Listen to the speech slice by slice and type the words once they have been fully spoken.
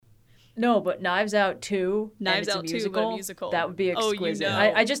No, but Knives Out 2. Knives and Out it's 2, a but a musical. That would be Oh, exquisite. you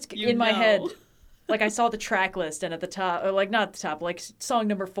know. I just, You in my head, know. like I saw the track list, and at the top, or like not at the top, like song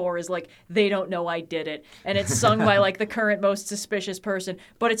number 4 is like, They Don't Know I Did It. And it's sung by like the current most suspicious person.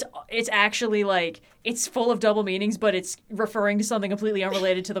 But it's actually like, it's full of double meanings, but it's referring to something completely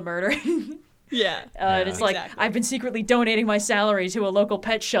unrelated to the murder. Yeah. And it's like, Exactly. I've been secretly donating my salary to a local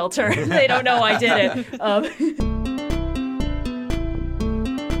pet shelter. They don't know I did it.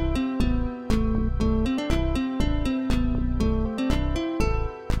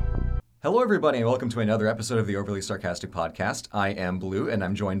 Hello, everybody, and welcome to another episode of the Overly Sarcastic Podcast. I am Blue, and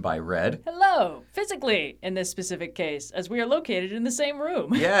I'm joined by Red. Hello, physically in this specific case, as we are located in the same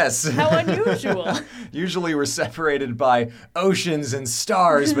room. Yes. How unusual. Usually we're separated by oceans and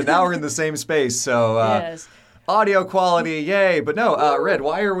stars, but now we're in the same space, so Yes. audio quality, yay. But no, Red,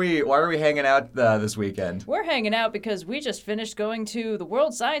 why are we hanging out this weekend? We're hanging out because we just finished going to the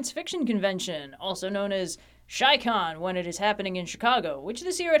World Science Fiction Convention, also known as ChiCon, when it is happening in Chicago, which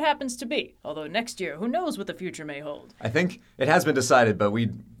this year it happens to be. Although next year, who knows what the future may hold. I think it has been decided, but we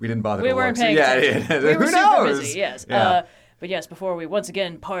didn't bother We to weren't look. paying Yeah, attention. We were who super knows? busy, yes. Yeah. But yes, before we once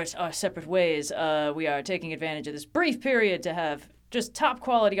again part our separate ways, we are taking advantage of this brief period to have just top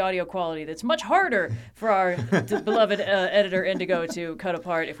quality audio quality that's much harder for our beloved editor Indigo to cut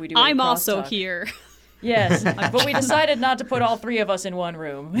apart if we do any I'm also crosstalk. here. Yes, but we decided not to put all three of us in one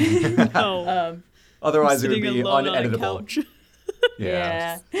room. No. Otherwise, it would Sitting be alone on a uneditable. couch.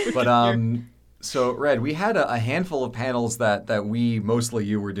 Yeah. But so Red, we had a handful of panels that we, mostly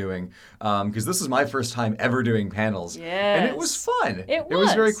you, were doing, because this is my first time ever doing panels. And it was Yes. fun. It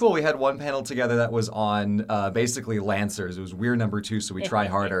was very was. cool. We had one panel together that was on basically Lancers. It was We're number 2, so we try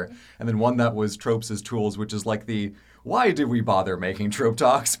harder. And then one that was Tropes as Tools, which is like the why did we bother making Trope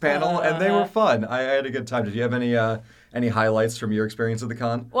Talks panel? And they were fun. I had a good time. Did you have any highlights from your experience at the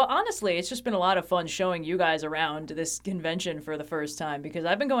con? Well, honestly, it's just been a lot of fun showing you guys around this convention for the first time because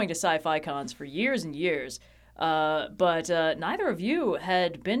I've been going to sci-fi cons for years and years. But neither of you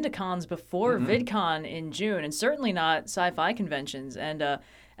had been to cons before VidCon in June, and certainly not sci-fi conventions. And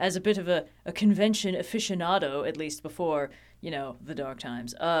as a bit of a convention aficionado, at least before, the dark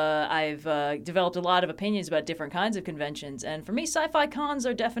times, I've developed a lot of opinions about different kinds of conventions. And for me, sci-fi cons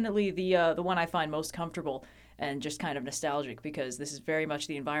are definitely the one I find most comfortable and just kind of nostalgic because this is very much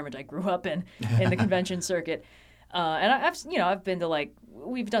the environment I grew up in the convention circuit. And I've been to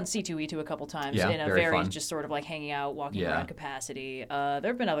we've done C2E2 a couple times Yeah, in a very very fun. just sort of like hanging out, walking Yeah. around capacity. There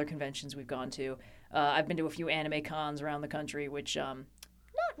have been other conventions we've gone to. I've been to a few anime cons around the country, which not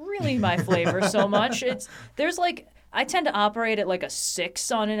really my flavor so much. I tend to operate at like a 6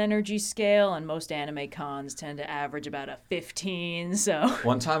 on an energy scale, and most anime cons tend to average about a 15. So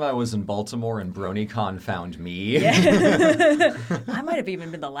One time I was in Baltimore and BronyCon found me. I might have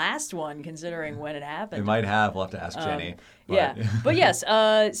even been the last one, considering when it happened. It might have. We'll have to ask Jenny. But- Yeah, but yes,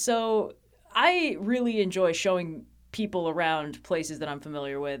 so I really enjoy showing people around places that I'm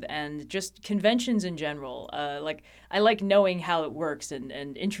familiar with and just conventions in general. I like knowing how it works and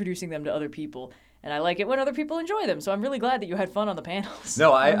introducing them to other people. And I like it when other people enjoy them. So I'm really glad that you had fun on the panels.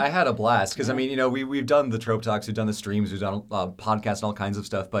 No, I had a blast because, I mean, we've done the Trope Talks, we've done the streams, we've done podcasts and all kinds of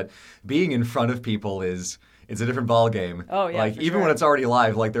stuff. But being in front of people it's a different ballgame. Oh, yeah, Like, for even sure. when it's already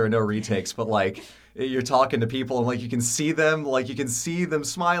live, like, there are no retakes. But, like, you're talking to people and, like, you can see them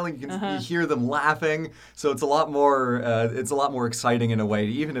smiling, you hear them laughing. So it's a lot more exciting in a way,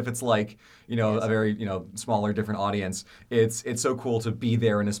 even if it's like, a very, smaller, different audience. It's so cool to be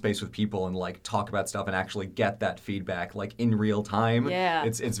there in a space with people and like talk about stuff and actually get that feedback like in real time. Yeah.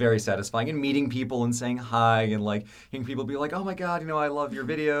 It's very satisfying. And meeting people and saying hi and like hearing people be like, oh my God, I love your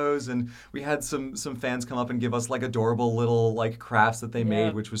videos. And we had some fans come up and give us like adorable little like crafts that they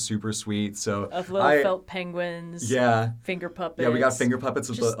made, which was super sweet. So Of little felt penguins. Yeah. Finger puppets. Yeah, we got finger puppets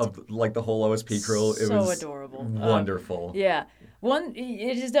of the whole OSP crew. It so was adorable. Wonderful. Yeah.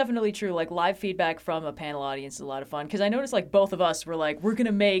 It is definitely true. Like, live feedback from a panel audience is a lot of fun. Because I noticed, like, both of us were like, we're going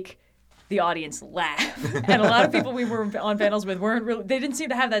to make the audience laugh. And a lot of people we were on panels with they didn't seem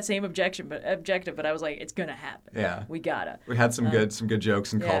to have that same objective, but I was like, it's going to happen. Yeah. We gotta. We had some good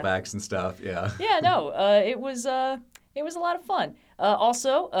jokes and yeah. callbacks and stuff. Yeah. Yeah, no, it was a lot of fun.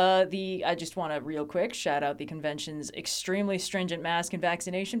 I just want to real quick shout out the convention's extremely stringent mask and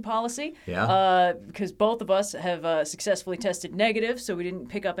vaccination policy. Yeah. Because both of us have successfully tested negative, so we didn't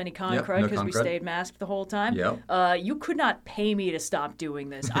pick up any con Yep, crud no because con we crud. stayed masked the whole time. Yep. You could not pay me to stop doing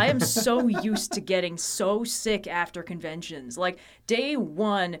this. I am so used to getting so sick after conventions. Like, day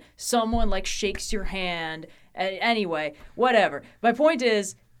one, someone like shakes your hand. Anyway, whatever. My point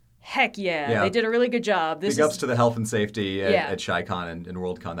is, Heck yeah. Yeah. They did a really good job. Big ups to the health and safety Yeah. at Chi-Con and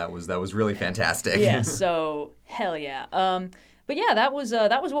Worldcon. That was really fantastic. Yeah, so hell yeah. But yeah, that was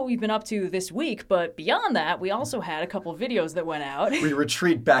what we've been up to this week. But beyond that, we also had a couple videos that went out. We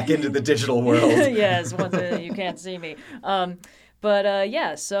retreat back into the digital world. Yes, once you can't see me.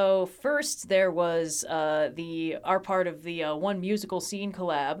 Yeah, so first there was our part of the One Musical Scene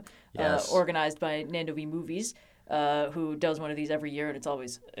collab, Yes. organized by Nando V Movies, who does one of these every year, and it's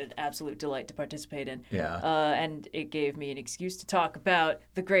always an absolute delight to participate in. Yeah. And it gave me an excuse to talk about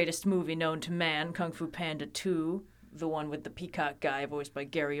the greatest movie known to man, Kung Fu Panda 2, the one with the peacock guy voiced by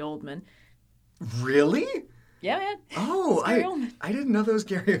Gary Oldman. Really? Yeah, man. Oh, Gary Oldman. I didn't know that was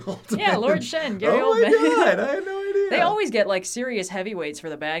Gary Oldman. Yeah, Lord Shen, Gary Oh Oldman. my god, I had no idea. They always get like serious heavyweights for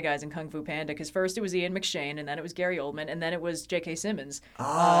the bad guys in Kung Fu Panda, because first it was Ian McShane, and then it was Gary Oldman, and then it was J.K. Simmons. Yeah.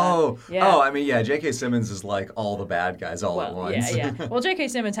 Oh, I mean, yeah, J.K. Simmons is like all the bad guys all at once. Yeah. Well, J.K.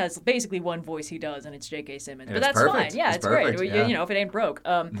 Simmons has basically one voice he does, and it's J.K. Simmons. And But it's that's perfect. fine. Yeah, it's great. perfect, yeah. You know, if it ain't broke.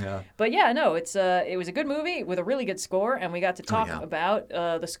 Yeah. But yeah, no, it was a good movie with a really good score, and we got to talk yeah. about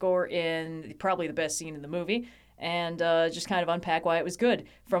the score in probably the best scene in the movie, and just kind of unpack why it was good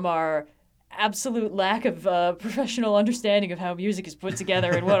from our absolute lack of professional understanding of how music is put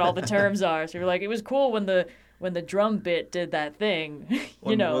together and what all the terms are. So you're like, it was cool when the drum bit did that thing,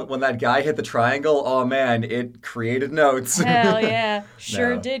 When that guy hit the triangle, oh man, it created notes. Hell yeah,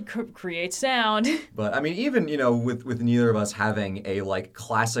 sure No. did create sound. But I mean, even with neither of us having a like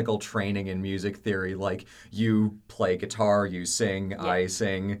classical training in music theory, like you play guitar, you sing, I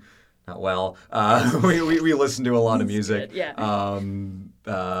sing. Not well. We listen to a lot of music. good, yeah.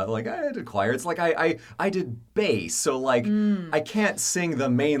 Like I did choir. It's like I did bass, so like I can't sing the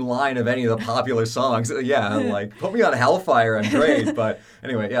main line of any of the popular songs. Yeah, like put me on Hellfire, I'm great. But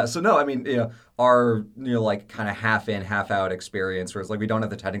anyway, yeah. So no, I mean, our like kind of half in, half out experience, where it's like we don't have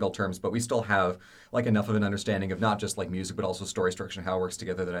the technical terms, but we still have like enough of an understanding of not just like music, but also story structure and how it works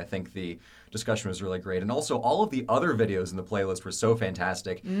together, that I think the discussion was really great. And also all of the other videos in the playlist were so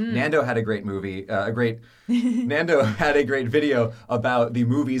fantastic. Nando had a great movie, Nando had a great video about the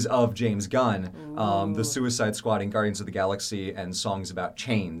movies of James Gunn, The Suicide Squad and Guardians of the Galaxy, and songs about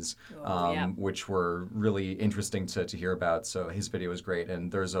chains, which were really interesting to hear about. So his video was great.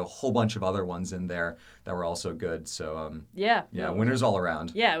 And there's a whole bunch of other ones in there that were also good. So Yeah, winners all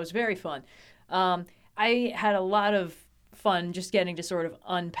around. Yeah, it was very fun. I had a lot of fun just getting to sort of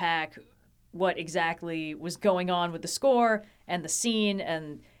unpack what exactly was going on with the score and the scene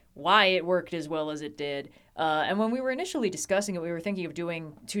and why it worked as well as it did. And when we were initially discussing it, we were thinking of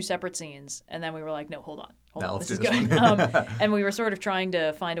doing 2 separate scenes, and then we were like, no, hold on. Let's This do is this good. one. And we were sort of trying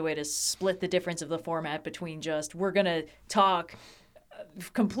to find a way to split the difference of the format between just, we're going to talk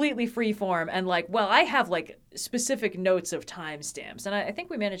completely free form and like, well, I have like specific notes of timestamps, and I think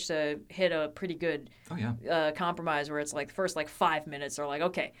we managed to hit a pretty good compromise where it's like the first like 5 minutes are like,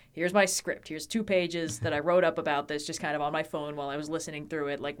 okay, here's my script, here's 2 pages that I wrote up about this just kind of on my phone while I was listening through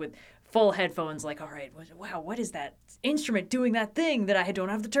it, like with full headphones, like, all right, wow, what is that instrument doing that thing that I don't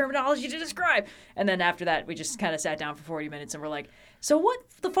have the terminology to describe? And then after that, we just kind of sat down for 40 minutes and we're like, so what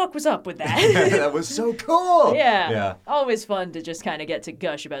the fuck was up with that? That was so cool. Yeah. Always fun to just kind of get to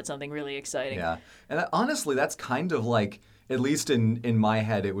gush about something really exciting. Yeah. And honestly, that's kind of like, at least in my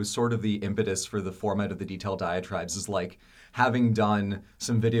head, it was sort of the impetus for the format of the detailed diatribes, is like having done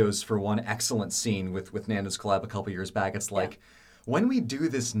some videos for one excellent scene with Nando's collab a couple years back. It's like, when we do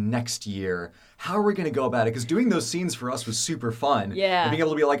this next year, how are we going to go about it? Because doing those scenes for us was super fun. Yeah. And being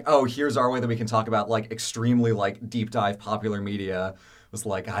able to be like, oh, here's our way that we can talk about like extremely like deep dive popular media was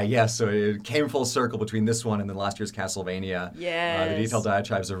like, yes, so it came full circle between this one and then last year's Castlevania. Yes. The detailed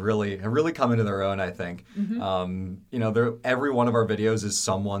diatribes have really come into their own, I think. Every one of our videos is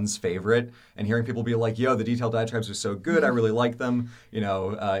someone's favorite, and hearing people be like, yo, the detailed diatribes are so good, I really like them,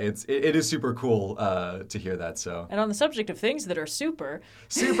 it is super cool to hear that. So. And on the subject of things that are super,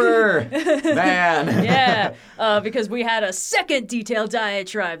 man. Yeah, because we had a second detailed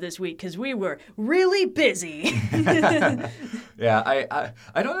diatribe this week because we were really busy. Yeah,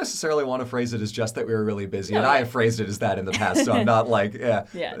 I don't necessarily want to phrase it as just that we were really busy, and No, I yeah. have phrased it as that in the past, so I'm not like, Yeah,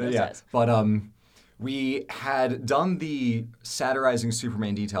 no stress. But we had done the satirizing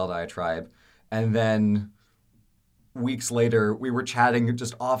Superman detail diatribe, and then weeks later, we were chatting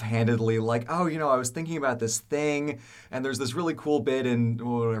just offhandedly, like, oh, I was thinking about this thing, and there's this really cool bit in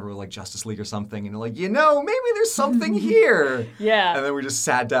whatever, like Justice League or something, and like, maybe there's something here. Yeah. And then we just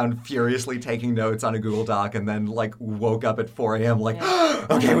sat down furiously taking notes on a Google Doc, and then like woke up at 4 a.m. like,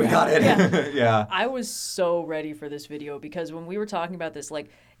 okay, we got it. Yeah. I was so ready for this video because when we were talking about this, like,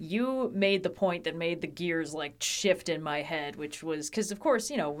 you made the point that made the gears like shift in my head, which was because, of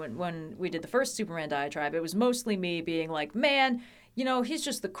course, when we did the first Superman diatribe, it was mostly me being like, man, he's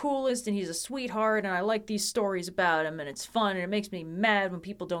just the coolest and he's a sweetheart and I like these stories about him and it's fun and it makes me mad when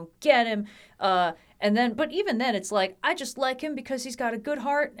people don't get him. But even then it's like, I just like him because he's got a good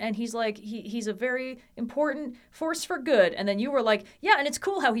heart and he's like, he's a very important force for good. And then you were like, yeah, and it's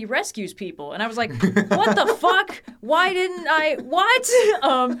cool how he rescues people. And I was like, what the fuck? Why didn't I?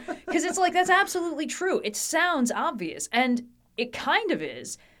 What? Because it's like, that's absolutely true. It sounds obvious and it kind of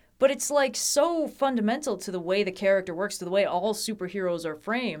is. But it's like so fundamental to the way the character works, to the way all superheroes are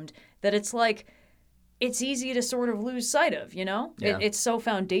framed, that it's like, it's easy to sort of lose sight of, Yeah. It's so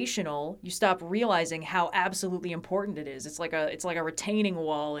foundational, you stop realizing how absolutely important it is. It's like a retaining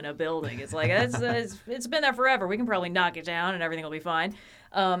wall in a building. It's like, it's been there forever. We can probably knock it down and everything will be fine.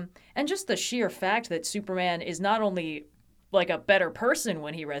 And just the sheer fact that Superman is not only like a better person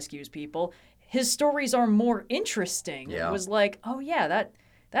when he rescues people, his stories are more interesting. Yeah. It was like, oh yeah,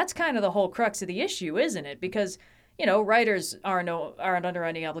 that's kind of the whole crux of the issue, isn't it? Because, writers aren't under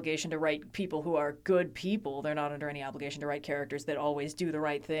any obligation to write people who are good people. They're not under any obligation to write characters that always do the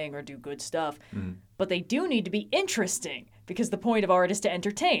right thing or do good stuff. Mm. But they do need to be interesting because the point of art is to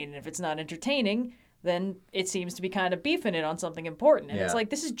entertain. And if it's not entertaining, then it seems to be kind of beefing it on something important. And it's like,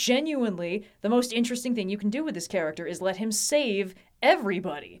 this is genuinely the most interesting thing you can do with this character is let him save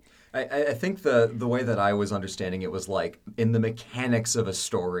everybody. I think the way that I was understanding it was like in the mechanics of a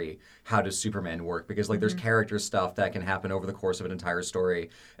story, how does Superman work? Because like there's character stuff that can happen over the course of an entire story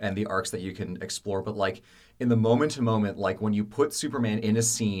and the arcs that you can explore. But like in the moment to moment, like when you put Superman in a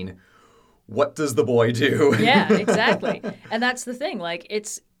scene, what does the boy do? Yeah, exactly. And that's the thing. Like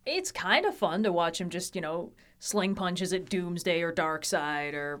it's kind of fun to watch him just, sling punches at Doomsday or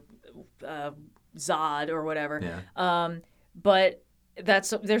Darkseid or Zod or whatever. Yeah. But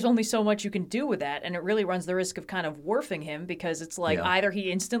there's only so much you can do with that, and it really runs the risk of kind of warping him because it's like either he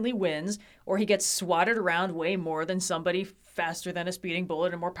instantly wins or he gets swatted around way more than somebody faster than a speeding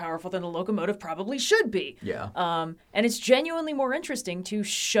bullet and more powerful than a locomotive probably should be. Yeah. And it's genuinely more interesting to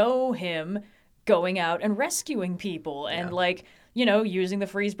show him going out and rescuing people and using the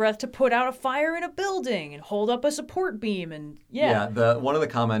freeze breath to put out a fire in a building and hold up a support beam and one of the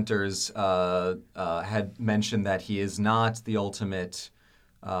commenters had mentioned that he is not the ultimate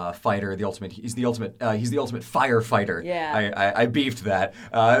fighter. He's the ultimate firefighter. Yeah. I beefed that.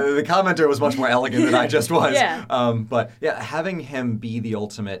 The commenter was much more elegant than I just was. Yeah. But having him be the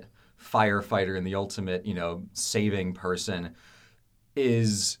ultimate firefighter and the ultimate saving person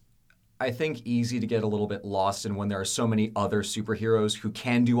is, I think, easy to get a little bit lost in when there are so many other superheroes who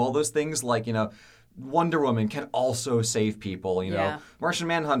can do all those things. Like, Wonder Woman can also save people, Martian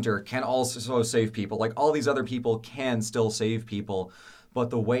Manhunter can also save people. Like, all these other people can still save people. But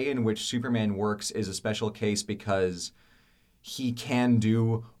the way in which Superman works is a special case because he can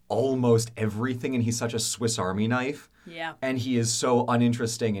do almost everything and he's such a Swiss Army knife. Yeah. And he is so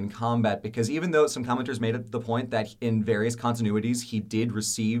uninteresting in combat because even though some commenters made it the point that in various continuities he did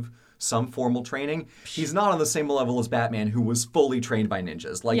receive some formal training, he's not on the same level as Batman, who was fully trained by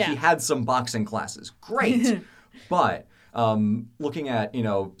ninjas. Like, he had some boxing classes. Great. But looking at,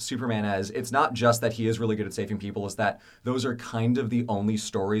 Superman as, it's not just that he is really good at saving people, it's that those are kind of the only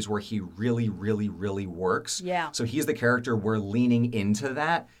stories where he really, really, really works. Yeah. So he's the character where leaning into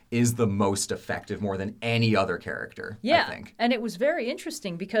that is the most effective more than any other character, I think. And it was very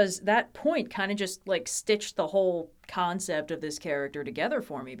interesting because that point kind of just stitched the whole concept of this character together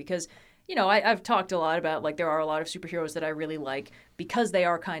for me because, I've talked a lot about there are a lot of superheroes that I really like because they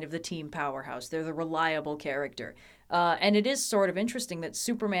are kind of the team powerhouse. They're the reliable character. And it is sort of interesting that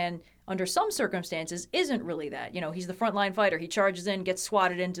Superman, under some circumstances, isn't really that. He's the frontline fighter. He charges in, gets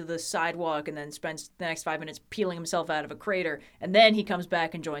swatted into the sidewalk, and then spends the next 5 minutes peeling himself out of a crater. And then he comes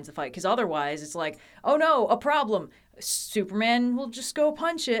back and joins the fight. Because otherwise, it's like, oh no, a problem. Superman will just go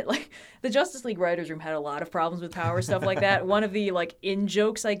punch it. The Justice League writers' room had a lot of problems with power stuff like that. One of the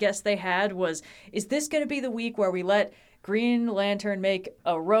in-jokes I guess they had was, is this going to be the week where we let Green Lantern make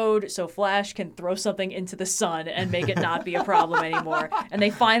a road so Flash can throw something into the sun and make it not be a problem anymore? And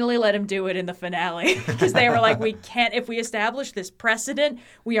they finally let him do it in the finale because they were like, we can't, if we establish this precedent,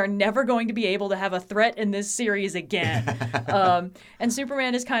 we are never going to be able to have a threat in this series again. And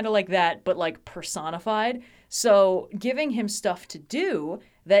Superman is kind of like that, but personified. So giving him stuff to do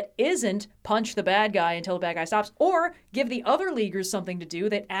that isn't punch the bad guy until the bad guy stops, or give the other Leaguers something to do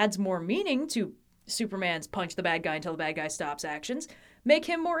that adds more meaning to Superman's punch the bad guy until the bad guy stops actions, make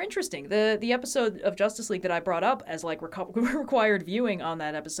him more interesting. The episode of Justice League that I brought up as like required viewing on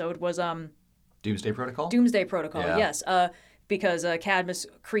that episode was Doomsday Protocol? Doomsday Protocol, Yeah. yes. Because Cadmus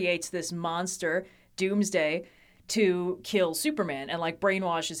creates this monster, Doomsday, to kill Superman and like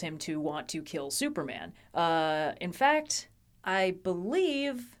brainwashes him to want to kill Superman. In fact, I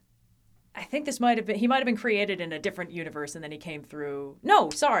think he might have been created in a different universe and then he came through. No,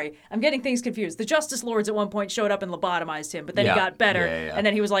 sorry. I'm getting things confused. The Justice Lords at one point showed up and lobotomized him, but then he got better. Yeah. And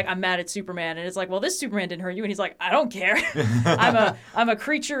then he was like, I'm mad at Superman. And it's like, well, this Superman didn't hurt you. And he's like, I don't care. I'm a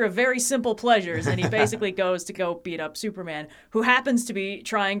creature of very simple pleasures. And he basically goes to go beat up Superman, who happens to be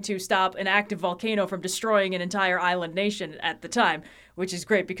trying to stop an active volcano from destroying an entire island nation at the time. Which is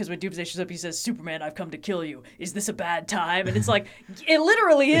great because when Doomsday shows up, he says, Superman, I've come to kill you. Is this a bad time? And it's like, it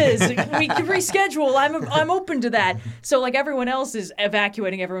literally is. We can reschedule. I'm open to that. So like everyone else is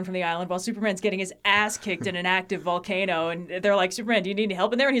evacuating everyone from the island while Superman's getting his ass kicked in an active volcano. And they're like, Superman, do you need any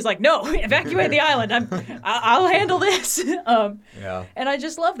help in there? And he's like, no, evacuate the island. I'll handle this. Yeah. And I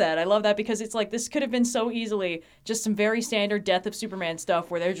just love that. I love that because it's like this could have been so easily just some very standard Death of Superman stuff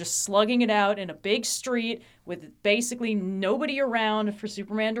where they're just slugging it out in a big street with basically nobody around for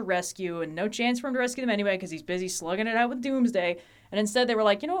Superman to rescue and no chance for him to rescue them anyway because he's busy slugging it out with Doomsday. And instead they were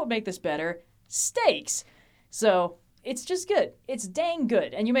like, you know what would make this better? Stakes. So it's just good. It's dang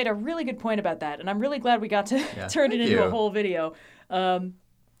good. And you made a really good point about that. And I'm really glad we got to turn it into a whole video.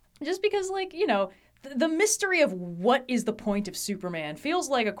 Just because, like, you know, the mystery of what is the point of Superman feels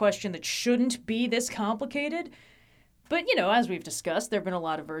like a question that shouldn't be this complicated. But, you know, as we've discussed, there have been a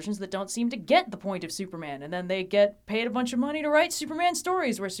lot of versions that don't seem to get the point of Superman. And then they get paid a bunch of money to write Superman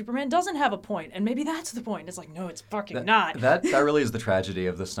stories where Superman doesn't have a point. And maybe that's the point. It's like, no, it's fucking not. That really is the tragedy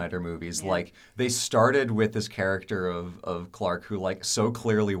of the Snyder movies. Yeah. Like, they started with this character of Clark who, like, so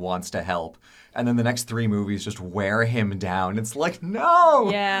clearly wants to help. And then the next 3 movies just wear him down. It's like, no!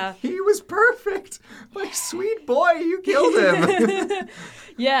 Yeah. He was perfect! Like, sweet boy, you killed him!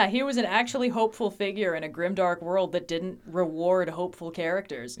 Yeah, he was an actually hopeful figure in a grimdark world that didn't reward hopeful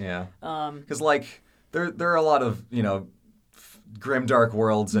characters. Yeah. Because, like, there are a lot of, you know, grimdark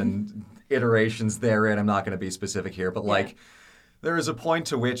worlds and iterations therein. I'm not going to be specific here, but, like, there is a point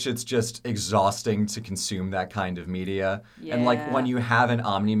to which it's just exhausting to consume that kind of media. Yeah. And, like, when you have an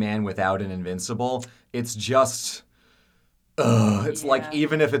Omni-Man without an Invincible, it's just... It's like,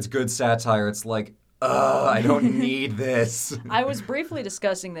 even if it's good satire, it's like, I don't need this. I was briefly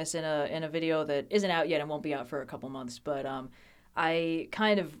discussing this in a video that isn't out yet and won't be out for a couple months, but I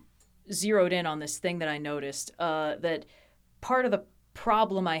kind of zeroed in on this thing that I noticed, that part of the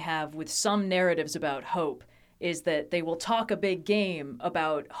problem I have with some narratives about hope is that they will talk a big game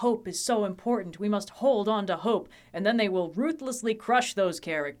about hope is so important, we must hold on to hope, and then they will ruthlessly crush those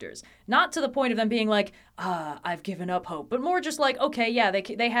characters. Not to the point of them being like, I've given up hope, but more just like, okay, yeah,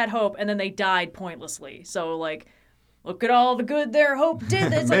 they had hope, and then they died pointlessly. So, like, look at all the good their hope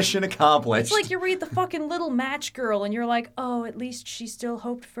did. It's Mission accomplished. It's like you read the fucking Little Match Girl, and you're like, oh, at least she still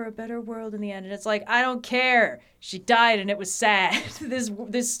hoped for a better world in the end. And it's like, I don't care. She died, and it was sad.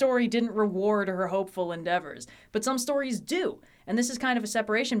 This story didn't reward her hopeful endeavors. But some stories do. And this is kind of a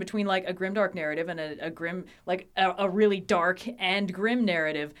separation between, like, a grimdark narrative and a grim, like, a really dark and grim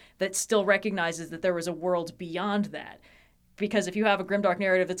narrative that still recognizes that there was a world beyond that. Because if you have a grimdark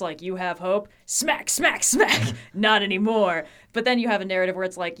narrative that's like, you have hope, smack, smack, smack, not anymore. But then you have a narrative where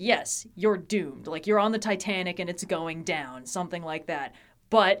it's like, yes, you're doomed. Like, you're on the Titanic and it's going down, something like that.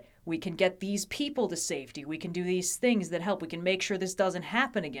 But we can get these people to safety. We can do these things that help. We can make sure this doesn't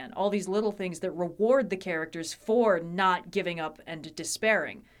happen again. All these little things that reward the characters for not giving up and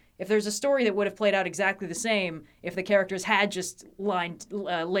despairing. If there's a story that would have played out exactly the same if the characters had just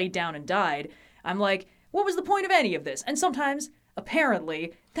laid down and died, I'm like, what was the point of any of this? And sometimes,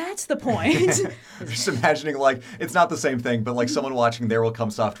 apparently, that's the point. Just imagining, like, it's not the same thing, but, like, someone watching There Will Come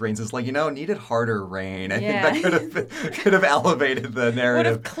Soft Rains is like, you know, needed harder rain. I think that could have elevated the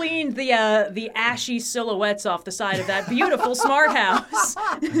narrative. Would have cleaned the ashy silhouettes off the side of that beautiful smart house.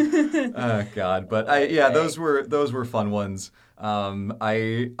 Oh, God. But, those were fun ones.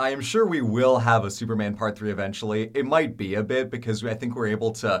 I am sure we will have a Superman Part 3 eventually. It might be a bit because I think we're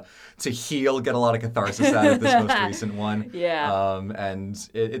able to heal, get a lot of catharsis out of this most recent one. Yeah. And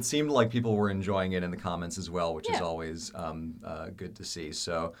it seemed like people were enjoying it in the comments as well, which is always good to see.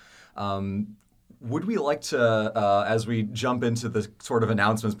 So would we like to, as we jump into the sort of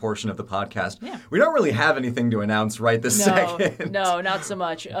announcements portion of the podcast, Yeah. we don't really have anything to announce right this second. No, not so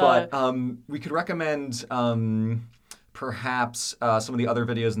much. But we could recommend perhaps some of the other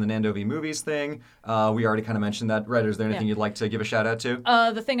videos in the Nando v Movies thing. We already kind of mentioned that. Red, is there anything you'd like to give a shout out to?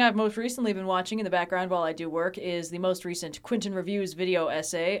 The thing I've most recently been watching in the background while I do work is the most recent Quentin Reviews video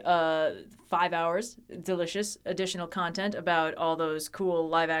essay. 5 hours, delicious additional content about all those cool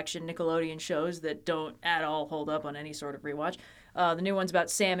live-action Nickelodeon shows that don't at all hold up on any sort of rewatch. The new one's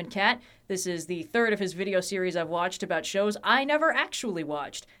about Sam and Cat. This is the third of his video series I've watched about shows I never actually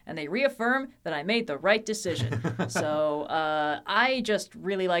watched, and they reaffirm that I made the right decision. So I just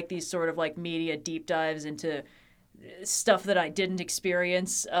really like these sort of like media deep dives into stuff that I didn't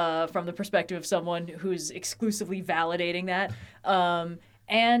experience from the perspective of someone who's exclusively validating that.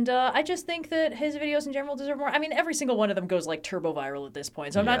 And I just think that his videos in general deserve more. I mean, every single one of them goes like turbo viral at this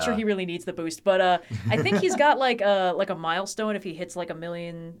point, so I'm not sure he really needs the boost. But I think he's got like a milestone if he hits like 1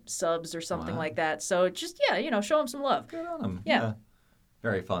 million subs or something like that. So just show him some love. Good on him. Yeah.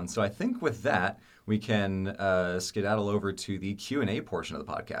 Very fun. So I think with that, we can skedaddle over to the Q&A portion of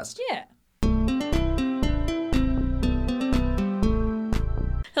the podcast. Yeah.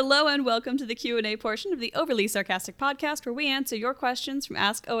 Hello and welcome to the Q&A portion of the Overly Sarcastic podcast, where we answer your questions from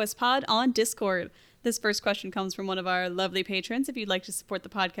Ask OS Pod on Discord. This first question comes from one of our lovely patrons. If you'd like to support the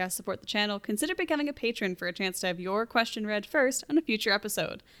podcast, support the channel, consider becoming a patron for a chance to have your question read first on a future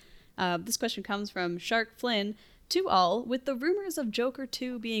episode. This question comes from Shark Flynn. To all, with the rumors of Joker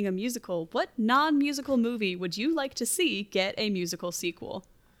 2 being a musical, what non-musical movie would you like to see get a musical sequel?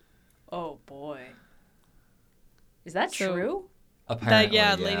 Oh boy. Is that true? Apparently,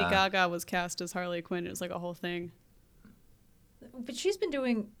 Lady Gaga was cast as Harley Quinn. It was like a whole thing. But she's been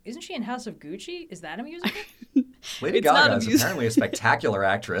doing... Isn't she in House of Gucci? Is that a musical? Lady It's not Gaga a is music- apparently a spectacular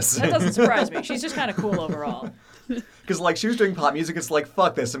actress. That doesn't surprise me. She's just kind of cool overall. Because, like, she was doing pop music. It's like,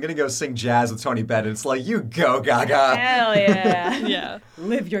 fuck this. I'm going to go sing jazz with Tony Bennett. It's like, you go, Gaga. Hell yeah. Yeah.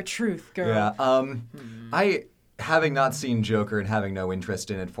 Live your truth, girl. Yeah. I, having not seen Joker and having no interest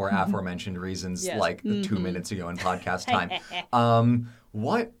in it for aforementioned reasons, Yes. like 2 minutes ago in podcast time,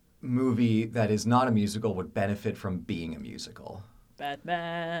 what movie that is not a musical would benefit from being a musical?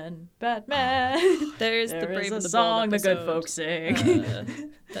 Batman. There's There the Brave is and a the song Bold the good episode. folks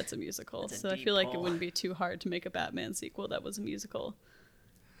sing. That's a musical. That's a So I deep feel like it pull. wouldn't be too hard to make a Batman sequel that was a musical.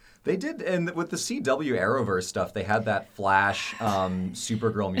 They did, and with the CW Arrowverse stuff, they had that Flash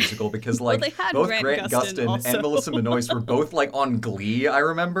Supergirl musical because, like, they had both Grant Gustin Gustin also. and Melissa Benoist were both, like, on Glee, I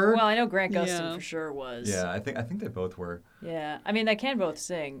remember. Well, I know Grant Gustin Yeah. for sure was. Yeah, I think they both were. Yeah. I mean, they can both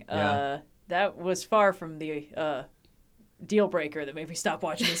sing. Yeah. That was far from the deal breaker that made me stop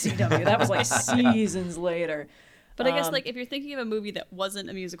watching the CW. That was like seasons later. But I guess, like, if you're thinking of a movie that wasn't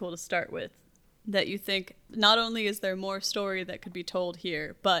a musical to start with, that you think not only is there more story that could be told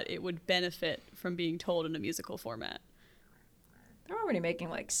here, but it would benefit from being told in a musical format. They're already making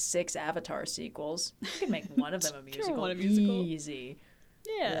like 6 Avatar sequels. You could make one of them a musical. one a musical. Easy.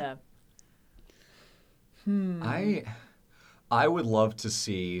 Yeah. I would love to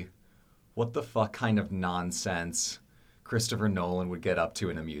see what the fuck kind of nonsense Christopher Nolan would get up to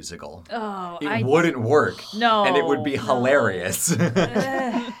in a musical. Oh, It wouldn't work. No, And it would be no. hilarious.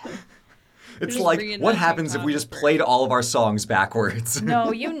 It's Just like, reenacting what happens if we just played all of our songs backwards?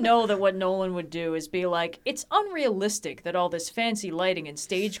 No, you know that what Nolan would do is be like, it's unrealistic that all this fancy lighting and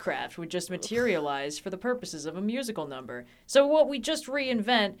stagecraft would just materialize for the purposes of a musical number. So what we just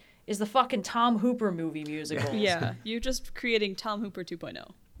reinvent is the fucking Tom Hooper movie musical. Yeah. You're just creating Tom Hooper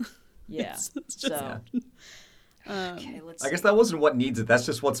 2.0. Yeah. It's just- So, okay, let's I guess that wasn't what needs it. That's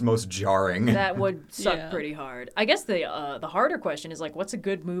just what's most jarring. that would suck Yeah. pretty hard. I guess the harder question is like, what's a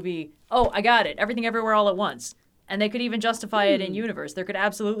good movie? Oh, I got it. Everything Everywhere All at Once. And they could even justify it in universe. There could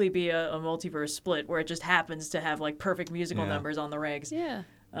absolutely be a multiverse split where it just happens to have like perfect musical numbers on the regs. Yeah.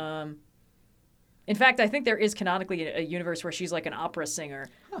 In fact, I think there is canonically a universe where she's like an opera singer.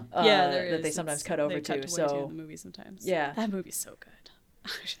 Yeah, there is. That they sometimes cut over they to. way too So in the movie sometimes. Yeah. That movie's so good.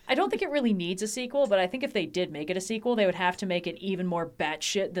 I don't think it really needs a sequel, but I think if they did make it a sequel, they would have to make it even more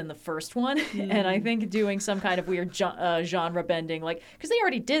batshit than the first one. And I think doing some kind of weird genre bending, like, because they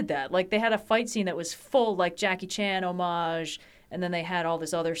already did that. Like, they had a fight scene that was full, like, Jackie Chan homage, and then they had all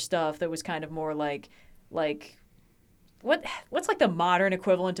this other stuff that was kind of more like what's like the modern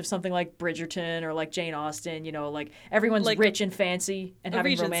equivalent of something like Bridgerton or like Jane Austen, you know, like everyone's Like rich and fancy and A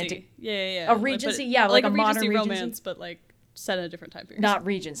having Regency. romantic. Yeah. A Regency, yeah, like a modern Regency Regency. romance, but like set in a different time period. Not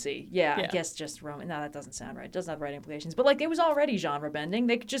Regency. Yeah, I Yeah. guess just Roman. No, that doesn't sound right. It doesn't have the right implications. But, like, it was already genre bending.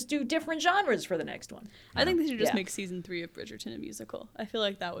 They could just do different genres for the next one. I think they should just Yeah. make season 3 of Bridgerton a musical. I feel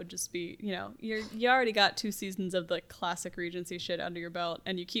like that would just be, you know, you already got 2 seasons of the classic Regency shit under your belt,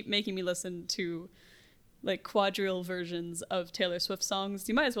 and you keep making me listen to like quadrille versions of Taylor Swift songs.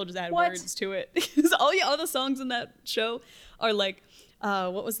 You might as well just add What? words to it. Because all the songs in that show are like,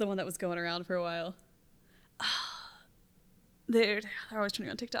 what was the one that was going around for a while? They're always turning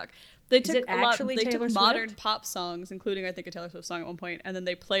on TikTok. They Is took it actually they Taylor took modern Swift? pop songs, including I think a Taylor Swift song at one point, and then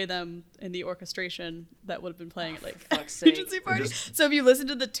they play them in the orchestration that would have been playing at like fuck's sake. Regency parties. So if you listen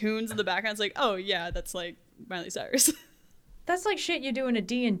to the tunes in the background, it's like, oh yeah, that's like Miley Cyrus. That's like shit you do in a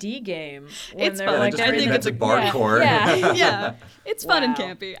D&D game. When It's they're fun. like, just I think it's reinvented a- bardcore. Yeah. Yeah, it's fun and Wow.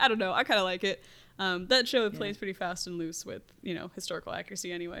 campy. I don't know. I kind of like it. That show plays pretty fast and loose with, you know, historical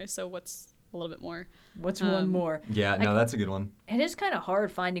accuracy anyway. So what's a little bit more? What's one more? Yeah, no, that's a good one. It is kind of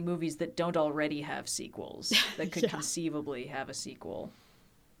hard finding movies that don't already have sequels that could Yeah. conceivably have a sequel.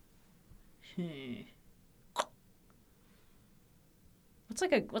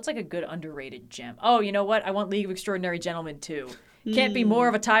 What's like a good underrated gem? Oh, you know what? I want League of Extraordinary Gentlemen 2. Can't be more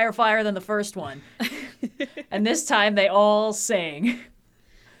of a tire fire than the first one. And this time they all sing.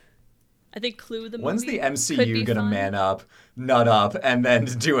 I think Clue the movie. When's the could MCU be gonna fun. man up, nut up, and then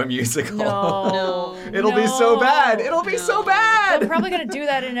do a musical? No. It'll be so bad. It'll be so No. They're bad. probably gonna do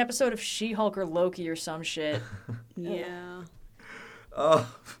that in an episode of She-Hulk or Loki or some shit. Yeah. Oh,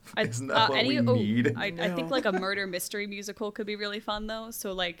 isn't that what we need? I think like a murder mystery musical could be really fun though.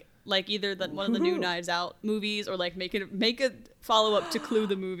 So like either one of the new Knives Out movies, or like make a follow up to Clue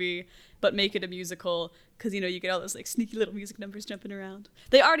the movie, but make it a musical, because you know you get all those like sneaky little music numbers jumping around.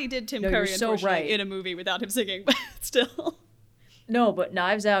 They already did Tim No, you're Curry so unfortunately right. in a movie without him singing, but still. No, but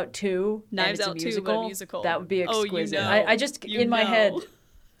Knives Out 2, Knives and Out it's 2, a but musical, a musical. that would be Oh, you exquisite. know. I just, You in my know. head,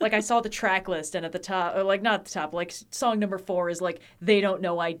 like I saw the track list, and at the top, or like not at the top, like song number 4 is like, They Don't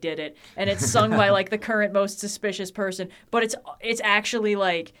Know I Did It. And it's sung by like the current most suspicious person, but it's actually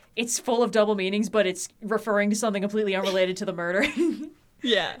like, it's full of double meanings, but it's referring to something completely unrelated to the murder.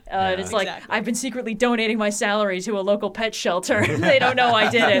 Yeah. And it's like, Exactly. I've been secretly donating my salary to a local pet shelter. They don't know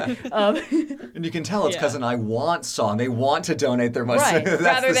I did it. And you can tell it's because Yeah. an I Want song. They want to donate their money. Right, That's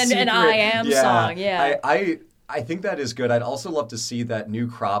rather the than an secret. I Am song, yeah. I think that is good. I'd also love to see that new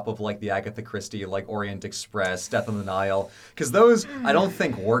crop of like the Agatha Christie, like Orient Express, Death on the Nile, because those I don't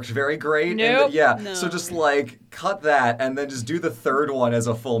think worked very great. Nope. And so just like cut that and then just do the third one as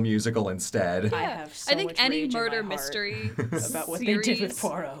a full musical instead. I have so I think much any rage in murder my heart mystery about what they did with series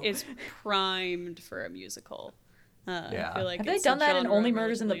Poirot. is primed for a musical. Yeah. I feel like Have they it's done a that in genre Only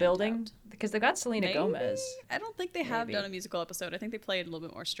Murders in the relatively Building? untapped. Because they've got Selena Maybe? Gomez. I don't think they have Maybe. done a musical episode. I think they played a little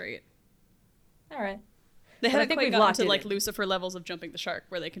bit more straight. All right. They But I haven't think quite we've gotten locked to it like in. Lucifer levels of Jumping the Shark,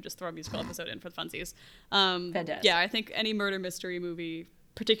 where they can just throw a musical episode in for the funsies. Fantastic. Yeah, I think any murder mystery movie,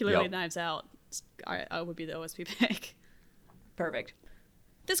 particularly Yep. Knives Out, I would be the OSP pick. Perfect.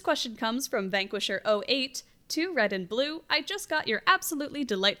 This question comes from Vanquisher08 to Red and Blue. I just got your absolutely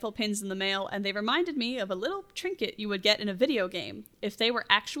delightful pins in the mail, and they reminded me of a little trinket you would get in a video game. If they were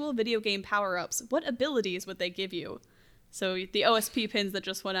actual video game power-ups, what abilities would they give you? So the OSP pins that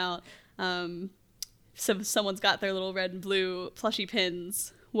just went out, so someone's got their little red and blue plushy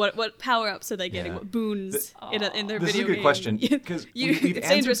pins. What power-ups are they getting? Yeah. What boons in their This is video a good game? question, 'cause we've it's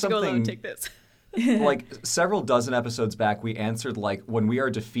dangerous to answered go alone. something- Take this. Like several dozen episodes back, we answered like when we are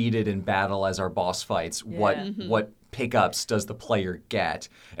defeated in battle as our boss fights, Yeah. what pickups does the player get?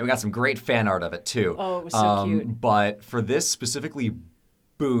 And we got some great fan art of it too. Oh, it was so cute. But for this specifically,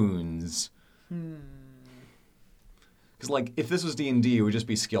 boons. Because like if this was D&D, it would just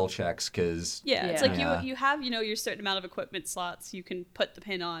be skill checks. Because Yeah, it's Yeah. like Yeah. you have your certain amount of equipment slots you can put the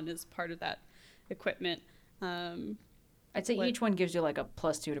pin on as part of that equipment. I'd say What- each one gives you like a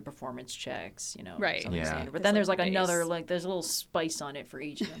 +2 to performance checks, you know. Right. something Yeah. standard. But It's then like there's like base. another, like there's a little spice on it for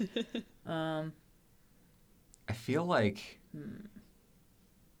each of them. I feel like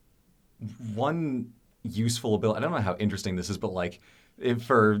one useful ability. I don't know how interesting this is, but like. If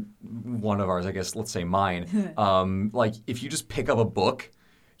for one of ours, I guess, let's say mine, like if you just pick up a book,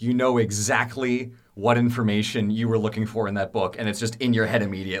 you know exactly what information you were looking for in that book, and it's just in your head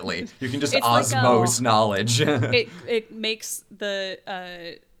immediately. You can just It's like osmose knowledge. it makes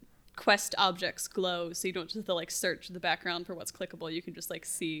the quest objects glow, so you don't just have to like search the background for what's clickable. You can just like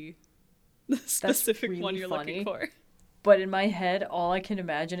see the specific one really you're funny. looking for. But in my head, all I can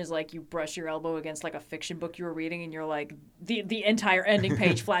imagine is like you brush your elbow against like a fiction book you were reading, and you're like the entire ending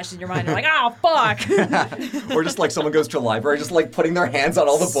page flashes in your mind. You're like, oh fuck. Or just like someone goes to a library, just like putting their hands on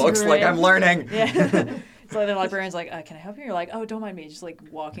all the books, like I'm learning. Yeah. So the librarian's like, can I help you? You're like, oh, don't mind me. Just like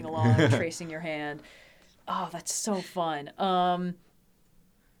walking along, tracing your hand. Oh, that's so fun. I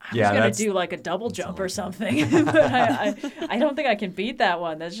was going to do like a double jump or something, but I don't think I can beat that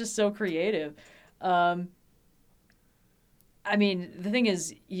one. That's just so creative. I mean, the thing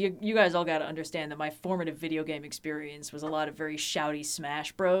is, you guys all got to understand that my formative video game experience was a lot of very shouty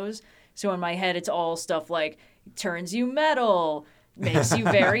Smash Bros. So in my head, it's all stuff like turns you metal, makes you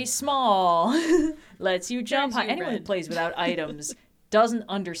very small, lets you jump high. Anyone who plays without items doesn't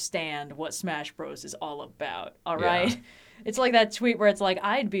understand what Smash Bros. Is all about, all right? Yeah. It's like that tweet where it's like,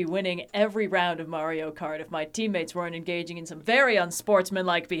 I'd be winning every round of Mario Kart if my teammates weren't engaging in some very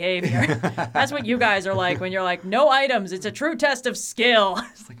unsportsmanlike behavior. That's what you guys are like when you're like, no items. It's a true test of skill.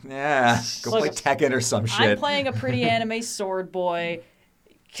 It's like, go play Tekken or some shit. I'm playing a pretty anime sword boy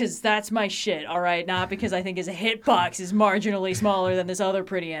because that's my shit, all right? Not because I think his hitbox is marginally smaller than this other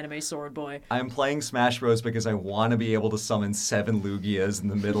pretty anime sword boy. I'm playing Smash Bros. Because I want to be able to summon 7 Lugias in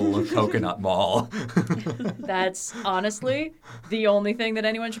the middle of Coconut Mall. That's honestly the only thing that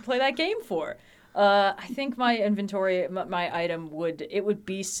anyone should play that game for. I think my inventory, my item would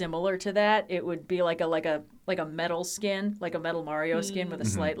be similar to that. It would be like a metal skin, like a metal Mario skin with a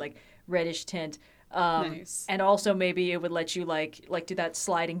slight like reddish tint. Nice. And also maybe it would let you like do that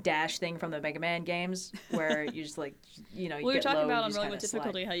sliding dash thing from the Mega Man games where you just like, you know, you well, get you're talking low, about on you Rolling with just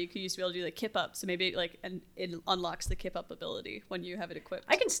Difficulty how you used to be able to do the kip up, so maybe it unlocks the kip up ability when you have it equipped.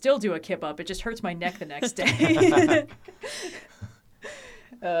 I can still do a kip up, it just hurts my neck the next day.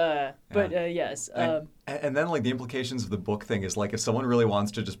 Yes. And then like the implications of the book thing is like if someone really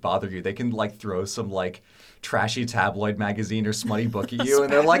wants to just bother you, they can like throw some like trashy tabloid magazine or smutty book at you,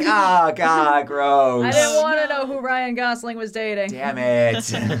 and they're like, God, gross. I didn't want to know who Ryan Gosling was dating. Damn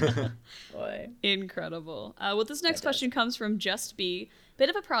it. Boy. Incredible. Well, this next question comes from Just B. Bit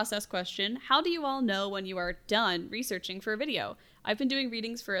of a process question. How do you all know when you are done researching for a video? I've been doing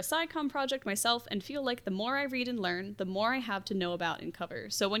readings for a SciComm project myself and feel like the more I read and learn, the more I have to know about and cover.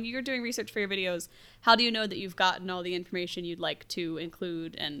 So when you're doing research for your videos, how do you know that you've gotten all the information you'd like to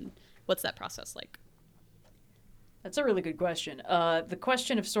include, and what's that process like? That's a really good question. The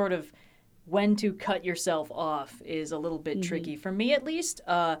question of sort of when to cut yourself off is a little bit tricky. For me, at least,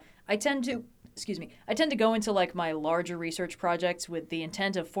 I tend to go into like my larger research projects with the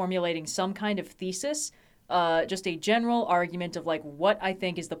intent of formulating some kind of thesis, just a general argument of like what I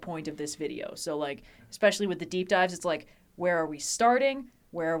think is the point of this video. So like, especially with the deep dives, it's like, where are we starting?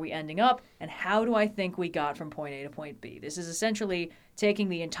 Where are we ending up? And how do I think we got from point A to point B? This is essentially taking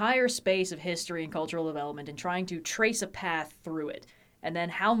the entire space of history and cultural development and trying to trace a path through it. And then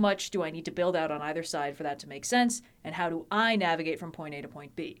how much do I need to build out on either side for that to make sense? And how do I navigate from point A to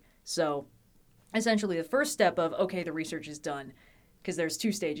point B? So essentially the first step of, okay, the research is done, because there's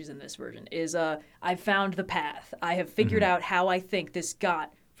 2 stages in this version, is I've found the path. I have figured out how I think this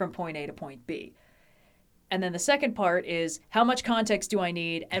got from point A to point B. And then the second part is, how much context do I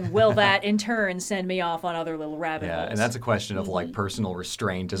need, and will that in turn send me off on other little rabbit holes? And that's a question of like personal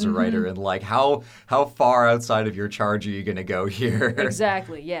restraint as a writer, and like how far outside of your charge are you going to go here?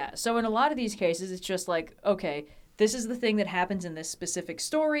 Exactly, yeah. So in a lot of these cases, it's just like, okay, this is the thing that happens in this specific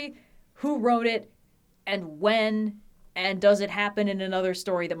story, who wrote it, and when, and does it happen in another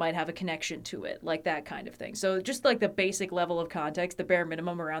story that might have a connection to it, like that kind of thing. So just like the basic level of context, the bare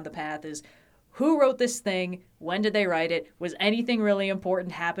minimum around the path is, who wrote this thing? When did they write it? Was anything really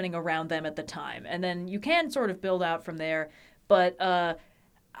important happening around them at the time? And then you can sort of build out from there. But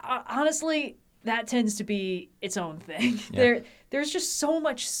honestly, that tends to be its own thing. Yeah. There's just so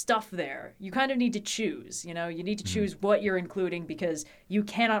much stuff there. You kind of need to choose. You know, you need to choose what you're including because you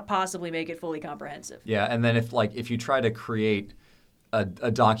cannot possibly make it fully comprehensive. Yeah, and then if you try to create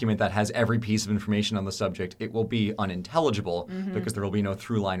a document that has every piece of information on the subject, it will be unintelligible because there will be no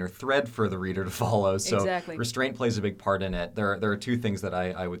through line or thread for the reader to follow. So exactly. Restraint plays a big part in it. There are 2 things that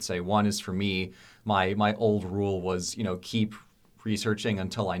I would say. One is, for me, my old rule was, keep researching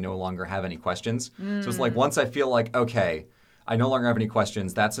until I no longer have any questions. So it's like, once I feel like, okay, I no longer have any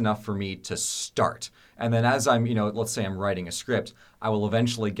questions, that's enough for me to start. And then as I'm, let's say I'm writing a script, I will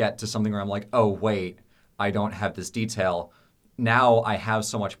eventually get to something where I'm like, oh, wait, I don't have this detail. Now I have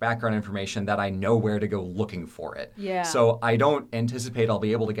so much background information that I know where to go looking for it. Yeah. So I don't anticipate I'll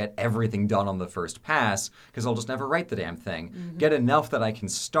be able to get everything done on the first pass because I'll just never write the damn thing. Get enough that I can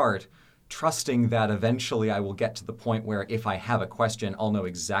start, trusting that eventually I will get to the point where if I have a question, I'll know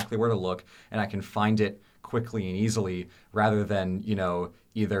exactly where to look and I can find it quickly and easily, rather than,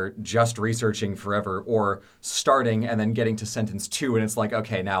 either just researching forever or starting and then getting to sentence 2 and it's like,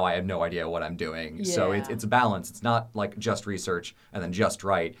 okay, now I have no idea what I'm doing. So it's a balance. It's not like just research and then just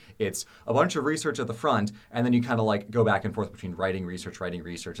write. It's a bunch of research at the front and then you kind of like go back and forth between writing, research,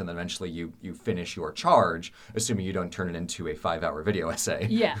 and then eventually you finish your charge, assuming you don't turn it into a 5-hour video essay.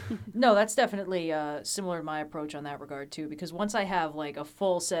 Yeah. No, that's definitely similar to my approach on that regard too, because once I have like a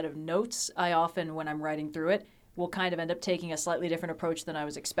full set of notes, I often, when I'm writing through it, will kind of end up taking a slightly different approach than I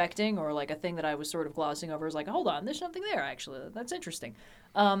was expecting, or like a thing that I was sort of glossing over is like, hold on, there's something there actually. That's interesting.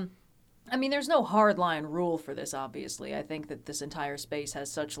 I mean, there's no hard line rule for this, obviously. I think that this entire space has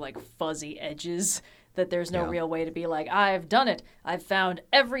such like fuzzy edges that there's no real way to be like, I've done it. I've found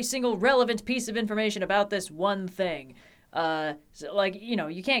every single relevant piece of information about this one thing. So like, you know,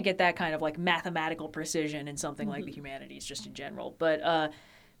 you can't get that kind of like mathematical precision in something like the humanities just in general. But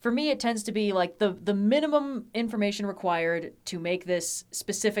for me, it tends to be like the minimum information required to make this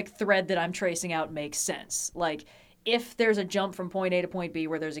specific thread that I'm tracing out make sense. Like, if there's a jump from point A to point B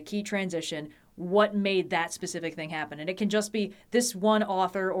where there's a key transition, what made that specific thing happen? And it can just be this one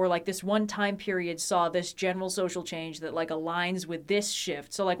author or like this one time period saw this general social change that like aligns with this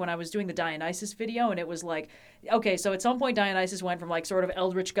shift. So like when I was doing the Dionysus video and it was like, okay, so at some point Dionysus went from like sort of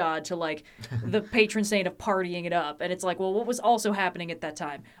eldritch god to like the patron saint of partying it up. And it's like, well, what was also happening at that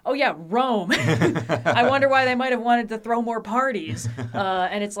time? Oh yeah, Rome. I wonder why they might have wanted to throw more parties.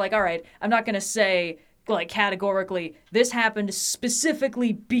 And it's like, all right, I'm not going to say like categorically this happened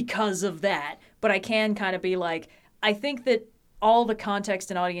specifically because of that, but I can kind of be like, I think that all the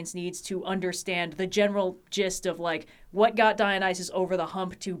context an audience needs to understand the general gist of like what got Dionysus over the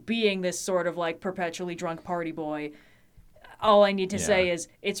hump to being this sort of like perpetually drunk party boy. All I need to say is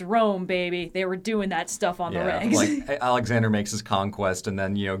it's Rome, baby. They were doing that stuff on the regs. Like Alexander makes his conquest, and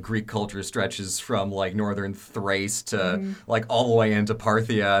then Greek culture stretches from like northern Thrace to like all the way into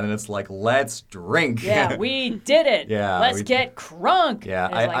Parthia, and it's like, let's drink. Yeah, we did it. Let's get crunk. Yeah,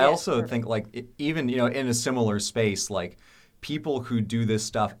 I also think like even in a similar space, like people who do this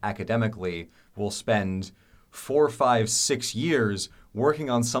stuff academically will spend 4, 5, 6 years working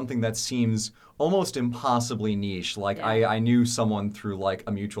on something that seems almost impossibly niche. Like I knew someone through like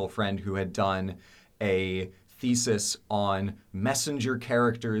a mutual friend who had done a thesis on messenger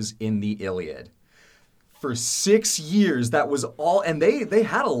characters in the Iliad. For 6 years, that was all, and they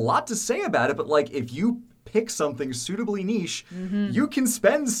had a lot to say about it, but like if you pick something suitably niche, you can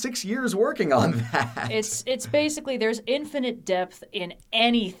spend 6 years working on that. It's basically there's infinite depth in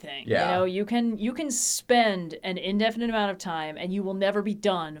anything. Yeah. You can spend an indefinite amount of time and you will never be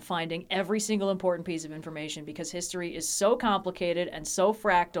done finding every single important piece of information because history is so complicated and so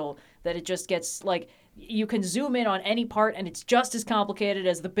fractal that it just gets like you can zoom in on any part and it's just as complicated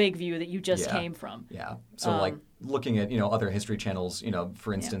as the big view that you just came from. Yeah. So like looking at, other history channels,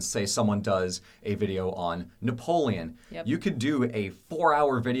 for instance, say someone does a video on Napoleon. Yep. You could do a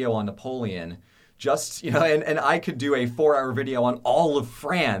 4-hour video on Napoleon just, and I could do a 4-hour video on all of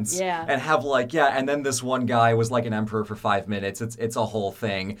France and have like, and then this one guy was like an emperor for 5 minutes. It's a whole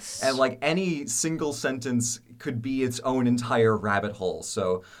thing. And like any single sentence could be its own entire rabbit hole.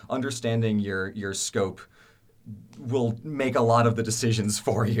 So understanding your scope will make a lot of the decisions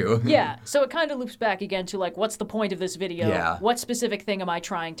for you. Yeah, so it kind of loops back again to like, what's the point of this video? Yeah. What specific thing am I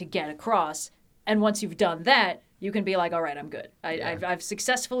trying to get across? And once you've done that, you can be like, all right, I'm good. I've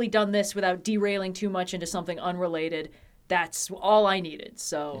successfully done this without derailing too much into something unrelated. That's all I needed.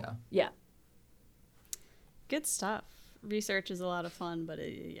 So, yeah. Good stuff. Research is a lot of fun, but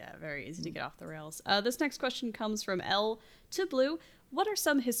very easy to get off the rails. This next question comes from L to Blue. What are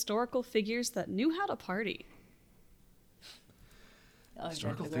some historical figures that knew how to party?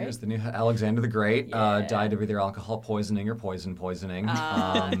 Historical figures that knew Alexander the Great died of either alcohol poisoning or poisoning.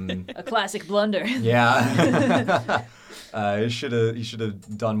 A classic blunder. Yeah. He should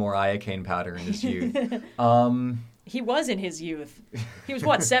have done more iocane powder in his youth. He was in his youth. He was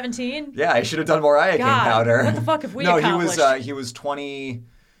what, 17? Yeah, he should have done more iocane powder. What the fuck have we accomplished? No, he was 20.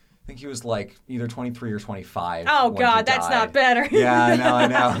 I think he was like either 23 or 25. Oh God, that's not better. Yeah, I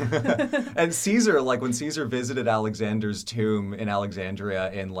know. And Caesar, like when Caesar visited Alexander's tomb in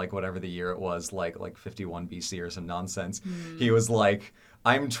Alexandria in like whatever the year it was, like 51 BC or some nonsense, he was like,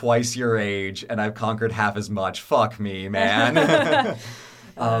 I'm twice your age and I've conquered half as much. Fuck me, man.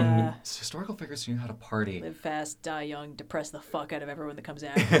 Historical figures who knew how to party. Live fast, die young, depress the fuck out of everyone that comes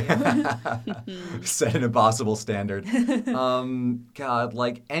after you. Set an impossible standard. God,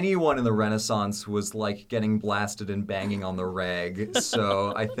 like anyone in the Renaissance was like getting blasted and banging on the reg.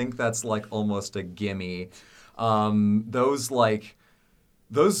 So I think that's like almost a gimme. Those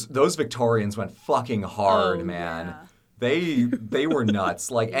Victorians went fucking hard, man. Yeah. They were nuts.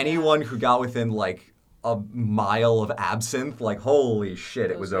 Like anyone who got within like a mile of absinthe, like holy shit,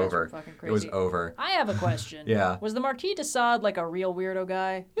 it was guys were over. fucking It was crazy. over. I have a question. Yeah. Was the Marquis de Sade like a real weirdo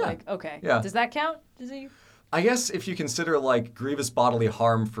guy? Yeah. Like, okay. Yeah. Does that count? Does he? I guess if you consider like grievous bodily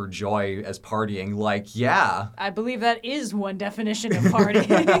harm for joy as partying, like yeah. I believe that is one definition of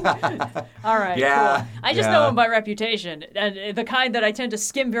partying. All right, Yeah, cool. I just yeah. know him by reputation, and the kind that I tend to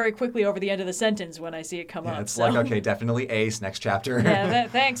skim very quickly over the end of the sentence when I see it come Yeah, up. it's so. like okay, definitely ace next chapter. Yeah,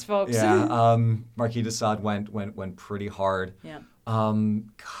 thanks, folks. Yeah, Marquis de Sade went pretty hard. Yeah.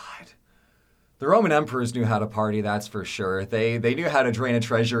 God, the Roman emperors knew how to party. That's for sure. They knew how to drain a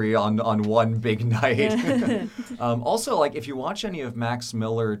treasury on one big night. Also, like if you watch any of Max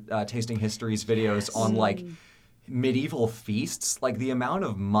Miller Tasting History's videos on like medieval feasts, like the amount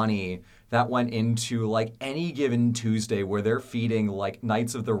of money that went into like any given Tuesday where they're feeding like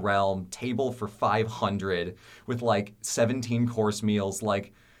Knights of the Realm table for 500 with like 17 course meals,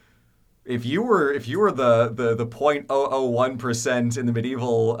 like. If you were the 0.001% in the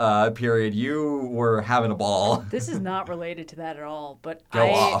medieval period, you were having a ball. This is not related to that at all, but Go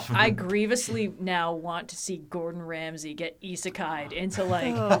off. I grievously now want to see Gordon Ramsay get isekai'd into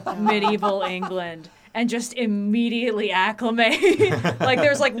like medieval England and just immediately acclimate. Like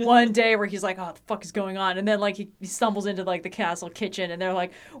there's like one day where he's like, oh, what the fuck is going on? And then like he stumbles into like the castle kitchen and they're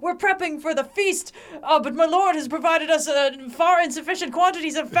like, we're prepping for the feast, but my lord has provided us far insufficient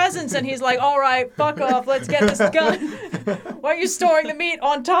quantities of pheasants. And he's like, all right, fuck off, let's get this done. Why are you storing the meat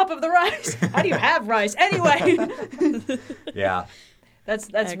on top of the rice? How do you have rice? Anyway. Yeah. That's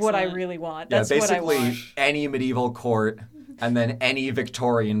what I Excellent. really want. Yeah, That's what I basically want. any medieval court and then any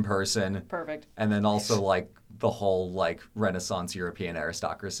Victorian person. Perfect. And then also like the whole like Renaissance European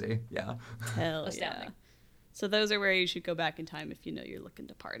aristocracy. Yeah. Hell Astounding. yeah. So those are where you should go back in time if you know you're looking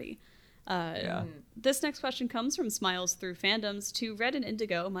to party. Yeah. This next question comes from Smiles Through Fandoms to Red and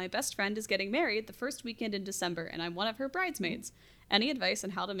Indigo. My best friend is getting married the first weekend in December, and I'm one of her bridesmaids. Any advice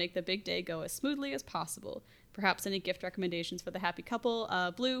on how to make the big day go as smoothly as possible? Perhaps any gift recommendations for the happy couple?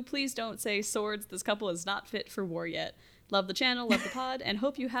 Blue, please don't say swords. This couple is not fit for war yet. Love the channel, love the pod, and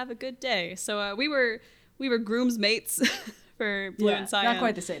hope you have a good day. So we were grooms mates for Blue and Cyan. Not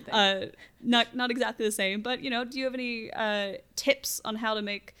quite the same thing. Not exactly the same, but do you have any tips on how to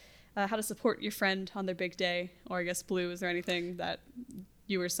make how to support your friend on their big day? Or I guess Blue, is there anything that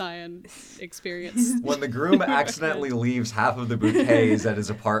you or Cyan experienced? When the groom accidentally leaves half of the bouquets at his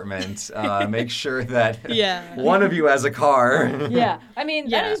apartment, make sure that Yeah. one of you has a car. Yeah. I mean,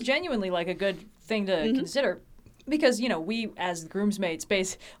 that Yeah. is genuinely like a good thing to consider. Because, we, as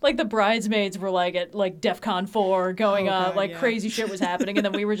groomsmaids, like the bridesmaids were like at like DEFCON 4 going Oh, on, God, like yeah. crazy shit was happening. And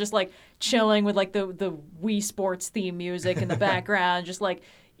then we were just like chilling with like the Wii Sports theme music in the background, just like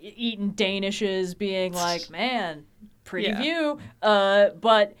eating Danishes, being like, man, pretty Yeah. view.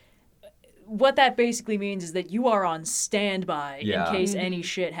 But what that basically means is that you are on standby Yeah. in case any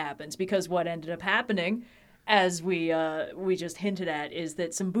shit happens. Because what ended up happening, as we just hinted at, is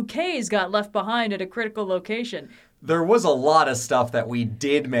that some bouquets got left behind at a critical location. There was a lot of stuff that we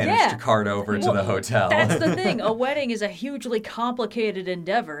did manage Yeah. to cart over to the hotel. That's the thing. A wedding is a hugely complicated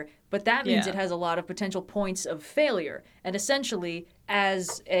endeavor, but that means Yeah. it has a lot of potential points of failure. And essentially,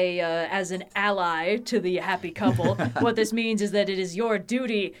 as an ally to the happy couple, what this means is that it is your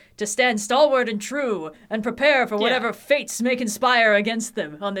duty to stand stalwart and true and prepare for whatever fates may conspire against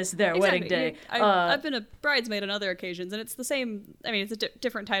them on this their wedding day. I've been a bridesmaid on other occasions, and it's the same. I mean, it's a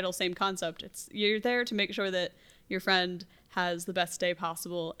different title, same concept. You're there to make sure that your friend has the best day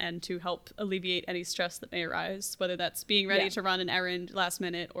possible and to help alleviate any stress that may arise, whether that's being ready Yeah. to run an errand last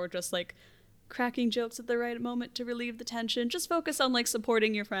minute or just like cracking jokes at the right moment to relieve the tension. Just focus on like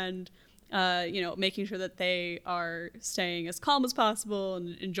supporting your friend, making sure that they are staying as calm as possible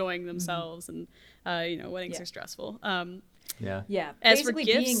and enjoying themselves. And weddings Yeah. are stressful. Yeah. Yeah. As for basically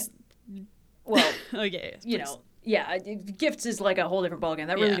gifts, well, okay, gifts is like a whole different ballgame.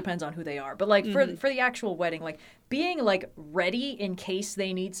 That really Yeah. depends on who they are. But like for the actual wedding, like being like ready in case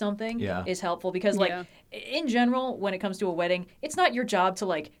they need something Yeah. is helpful because like Yeah. in general, when it comes to a wedding, it's not your job to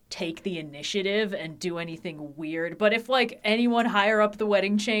like take the initiative and do anything weird. But if like anyone higher up the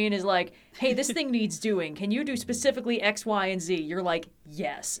wedding chain is like, hey, this thing needs doing, can you do specifically X, Y, and Z? You're like,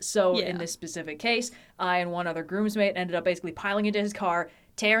 yes. So Yeah. in this specific case, I and one other groomsmate ended up basically piling into his car,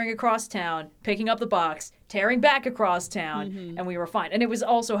 tearing across town, picking up the box, tearing back across town, and we were fine. And it was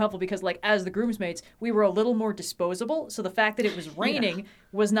also helpful because, like, as the groomsmates, we were a little more disposable, so the fact that it was raining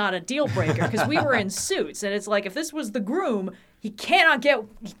was not a deal breaker because we were in suits, and it's like, if this was the groom, he can't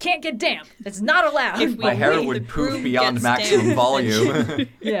get damp. It's not allowed. If we My hair wait, would the poof groom beyond gets maximum damp. volume.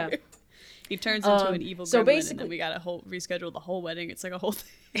 yeah. He turns into an evil so gremlin, basically, and then we got to reschedule the whole wedding. It's like a whole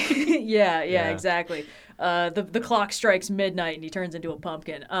thing. yeah, Yeah. exactly. The clock strikes midnight and he turns into a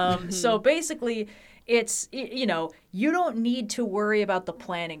pumpkin. So basically, it's, you know, you don't need to worry about the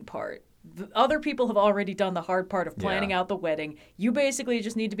planning part. The other people have already done the hard part of planning Yeah. out the wedding. You basically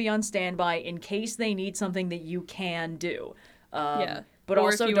just need to be on standby in case they need something that you can do. Yeah. But or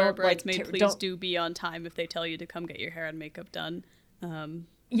also if you are a don't bridesmaid, please don't. do be on time if they tell you to come get your hair and makeup done.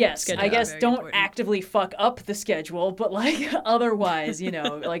 Yes, schedule I is guess very don't important. actively fuck up the schedule, but like otherwise, you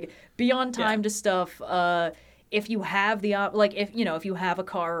know, like be on time Yeah. to stuff. If you have the if you have a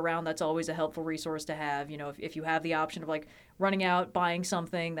car around, that's always a helpful resource to have. You know, if you have the option of like running out, buying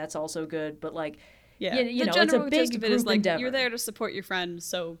something, that's also good. But like, Yeah. you The know, it's a general big gist of it is group like endeavor. you're there to support your friend,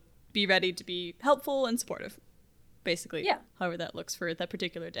 so be ready to be helpful and supportive. Basically, Yeah. however that looks for that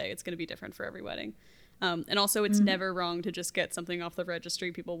particular day, it's going to be different for every wedding. And also, it's never wrong to just get something off the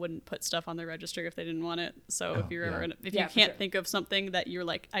registry. People wouldn't put stuff on the registry if they didn't want it. So if you're ever if Yeah, you for can't sure. think of something that you're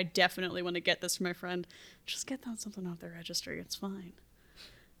like, I definitely want to get this for my friend, just get them something off the registry. It's fine.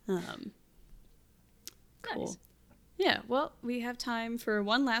 Cool. Nice. Yeah, well, we have time for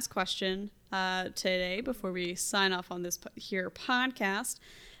one last question today before we sign off on this here podcast.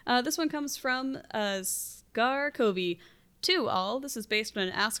 This one comes from Scar Covey. To all, this is based on an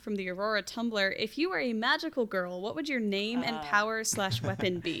ask from the Aurora Tumblr. If you were a magical girl, what would your name and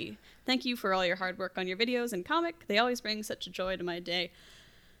power/weapon be? Thank you for all your hard work on your videos and comic. They always bring such a joy to my day.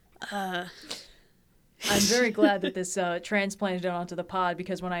 I'm very glad that this transplanted onto the pod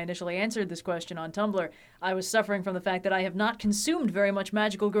because when I initially answered this question on Tumblr, I was suffering from the fact that I have not consumed very much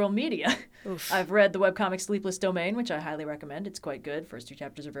magical girl media. I've read the webcomic Sleepless Domain, which I highly recommend. It's quite good. First 2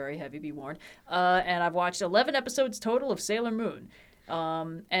 chapters are very heavy, be warned. And I've watched 11 episodes total of Sailor Moon.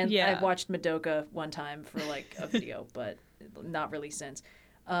 And Yeah. I've watched Madoka one time for like a video, but not really since.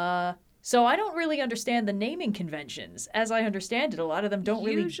 So I don't really understand the naming conventions. As I understand it, a lot of them don't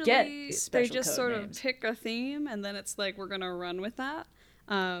really get Usually, special they just code sort names. of pick a theme, and then it's like, we're going to run with that.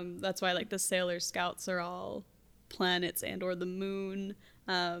 That's why, like, the Sailor Scouts are all planets and or the moon.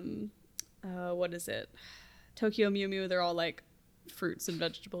 What is it? Tokyo Mew Mew, they're all, like, fruits and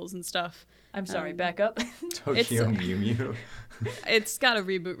vegetables and stuff. I'm sorry, back up. Tokyo Mew Mew. It's got a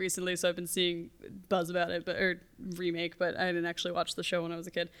reboot recently, so I've been seeing buzz about it, or remake, but I didn't actually watch the show when I was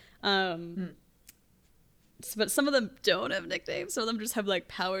a kid. But some of them don't have nicknames. Some of them just have like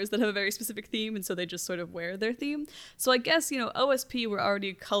powers that have a very specific theme, and so they just sort of wear their theme. So I guess, you know, OSP were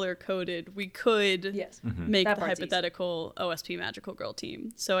already color coded. We could Yes. make That the part's easy. hypothetical OSP magical girl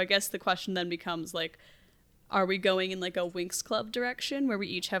team. So I guess the question then becomes like, are we going in like a Winx Club direction where we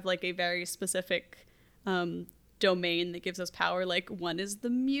each have like a very specific domain that gives us power? Like, one is the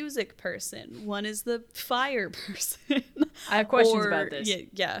music person, one is the fire person. I have questions Or- about this.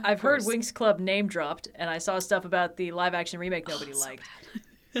 Yeah, I've of heard course. Winx Club name dropped, and I saw stuff about the live action remake Oh, nobody liked.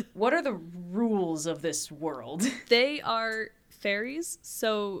 What are the rules of this world? They are fairies,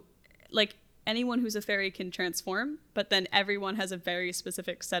 so like anyone who's a fairy can transform, but then everyone has a very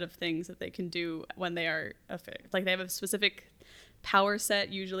specific set of things that they can do when they are a fairy. Like, they have a specific power set.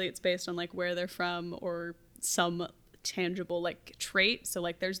 Usually it's based on like where they're from or some tangible like trait. So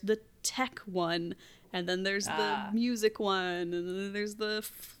like there's the tech one, and then there's the music one, and then there's the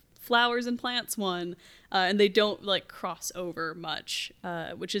flowers and plants one, and they don't like cross over much,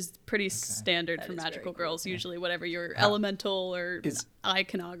 which is pretty standard for is very magical cool. girls. Usually whatever your elemental or Is-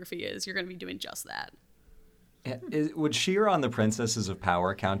 iconography is, you're going to be doing just that. Would She-Ra the Princesses of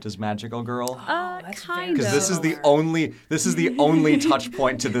Power count as magical girl? that's Kind very of. Because this is the only touch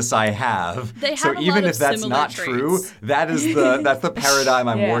point to this I have. They So have a even lot if of that's similar not true, traits. that's the paradigm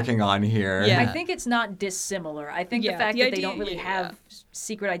I'm Yeah. working on here. Yeah. I think it's not dissimilar. I think Yeah, the fact the that they idea- don't really yeah. have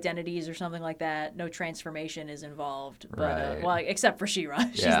secret identities or something like that, no transformation is involved. But Right. well, except for She-Ra,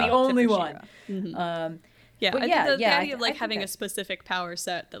 she's Yeah. the only for one. Yeah, But I yeah, think the yeah, idea of I like think having a that- specific power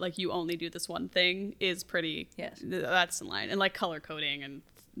set that like you only do this one thing is pretty. Yes. That's in line, and like color coding and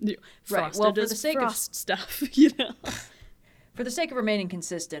Right, Frosted well, for does the sake of- frost stuff, you know. For the sake of remaining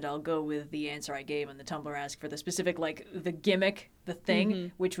consistent, I'll go with the answer I gave on the Tumblr ask for the specific, like, the gimmick, the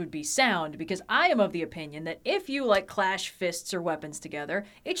thing, which would be sound, because I am of the opinion that if you, like, clash fists or weapons together,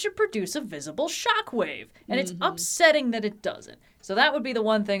 it should produce a visible shockwave, and it's upsetting that it doesn't. So that would be the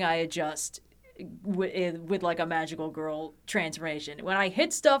one thing I adjust with like, a magical girl transformation. When I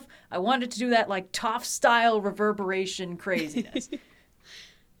hit stuff, I wanted to do that, like, Toph-style reverberation craziness.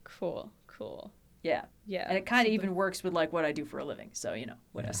 Cool. Yeah. Yeah. And it kind of even works with, like, what I do for a living, so, you know,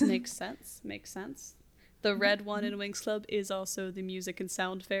 whatever. Makes sense. The red one in Winx Club is also the music and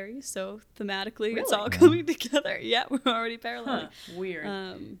sound fairy, so thematically it's Really? all coming together. Yeah, we're already paralleling. Weird.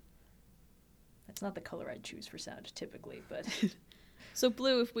 it's not the color I'd choose for sound typically, but So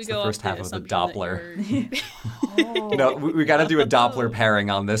blue, if we It's go the first off the half of the assumption that Doppler. you're- No, we got to do a Doppler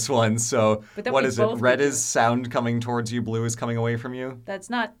pairing on this one. So But then what we is it? both Red would do is it. sound coming towards you, blue is coming away from you. that's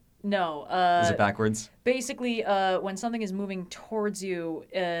not. No. Is it backwards? Basically, when something is moving towards you,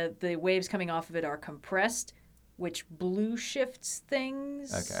 the waves coming off of it are compressed, which blue shifts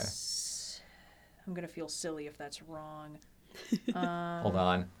things. Okay. I'm gonna feel silly if that's wrong. Hold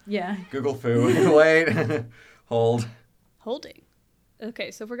on. Yeah. Google foo. Wait. Hold. Holding.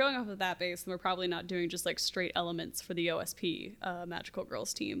 Okay, so if we're going off of that base, then we're probably not doing just like straight elements for the OSP Magical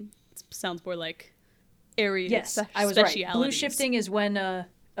Girls team. It sounds more like area Yes, I was right. Blue specialities. shifting is when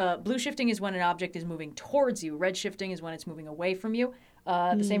an object is moving towards you. Red shifting is when it's moving away from you.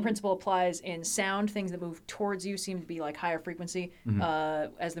 The same principle applies in sound. Things that move towards you seem to be like higher frequency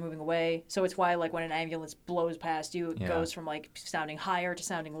as they're moving away. So it's why like when an ambulance blows past you, it goes from like sounding higher to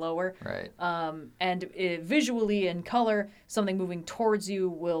sounding lower. Right. And visually in color, something moving towards you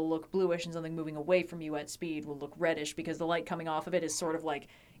will look bluish, and something moving away from you at speed will look reddish because the light coming off of it is sort of like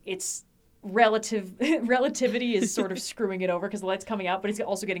it's relativity is sort of screwing it over because the light's coming out, but it's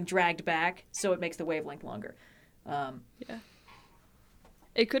also getting dragged back, so it makes the wavelength longer. Yeah.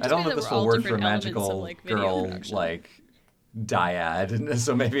 It could I just don't be know that if this we're will all work for different elements magical of like video girl production. like dyad,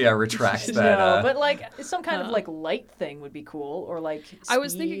 so maybe I retract that. No, but like some kind of like light thing would be cool, or like I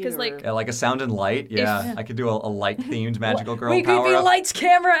was thinking speed 'cause, like, or- Yeah, like a sound and light. Yeah, I could do a light themed magical girl we power could be up. lights,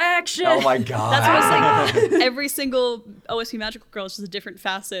 camera, action. Oh my god. That's what I was saying. Every single OSP Magical Girl is just a different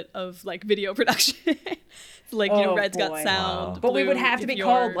facet of like video production. Like, you know, Oh, Red's got boy. sound. Wow. But we would Blue, have to if be you're-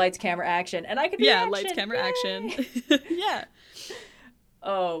 called lights, camera, action, and I could be Yeah, action. lights, camera, Yay. action. Yeah.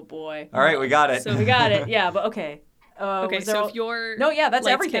 Oh boy. All right, we got it. So We got it. Yeah, but okay. Okay, was there so all- if you're No, yeah, that's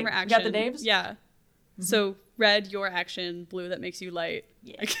lights, everything. camera, You got the action, names? Yeah. So red, your action. Blue, that makes you light.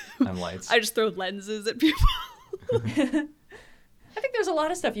 Yeah. I'm lights. I just throw lenses at people. I think there's a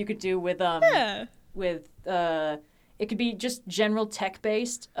lot of stuff you could do with Yeah. it could be just general tech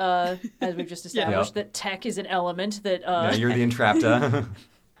based, as we've just established Yep. that tech is an element that Yeah, you're the entrapta.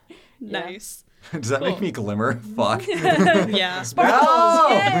 Nice. Does that make Cool. me glimmer? Fuck. Yeah. sparkles.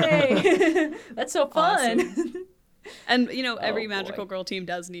 No! Yay! That's so fun. And you know, every Oh, magical boy. girl team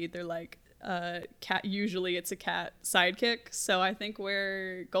does need their like cat. Usually, it's a cat sidekick. So I think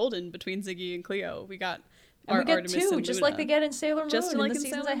we're golden between Ziggy and Cleo. We got And our we get Artemis two, and just Luna. like they get in Sailor Moon Just in like the in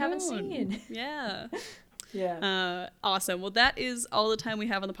seasons Sailor I haven't Moon. seen. Yeah. Yeah. Awesome. Well, that is all the time we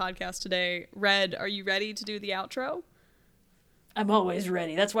have on the podcast today. Red, are you ready to do the outro? I'm always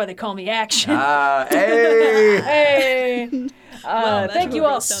ready. That's why they call me Action. Hey! Hey! Magical Thank you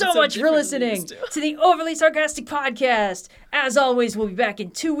all Girls sound so so much for different than they listening used to. to the Overly Sarcastic Podcast. As always, we'll be back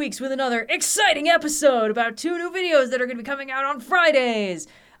in 2 weeks with another exciting episode about 2 new videos that are going to be coming out on Fridays.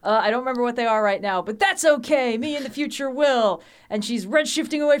 I don't remember what they are right now, but that's okay. Me in the future will. And she's red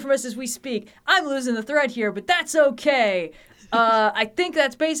shifting away from us as we speak. I'm losing the thread here, but that's okay. I think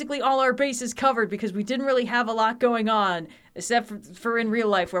that's basically all our bases covered because we didn't really have a lot going on, except for in real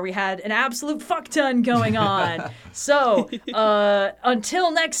life where we had an absolute fuck ton going on. So,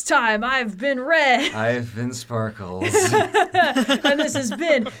 until next time, I've been Red, I've been Sparkles. and this has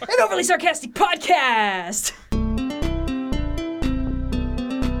been an Overly Sarcastic Podcast.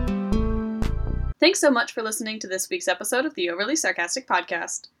 Thanks so much for listening to this week's episode of the Overly Sarcastic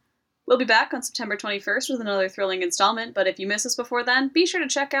Podcast. We'll be back on September 21st with another thrilling installment, but if you miss us before then, be sure to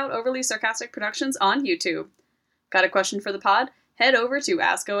check out Overly Sarcastic Productions on YouTube. Got a question for the pod? Head over to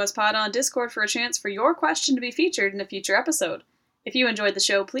Ask OS Pod on Discord for a chance for your question to be featured in a future episode. If you enjoyed the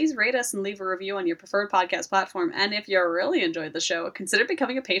show, please rate us and leave a review on your preferred podcast platform, and if you really enjoyed the show, consider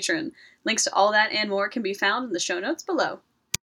becoming a patron. Links to all that and more can be found in the show notes below.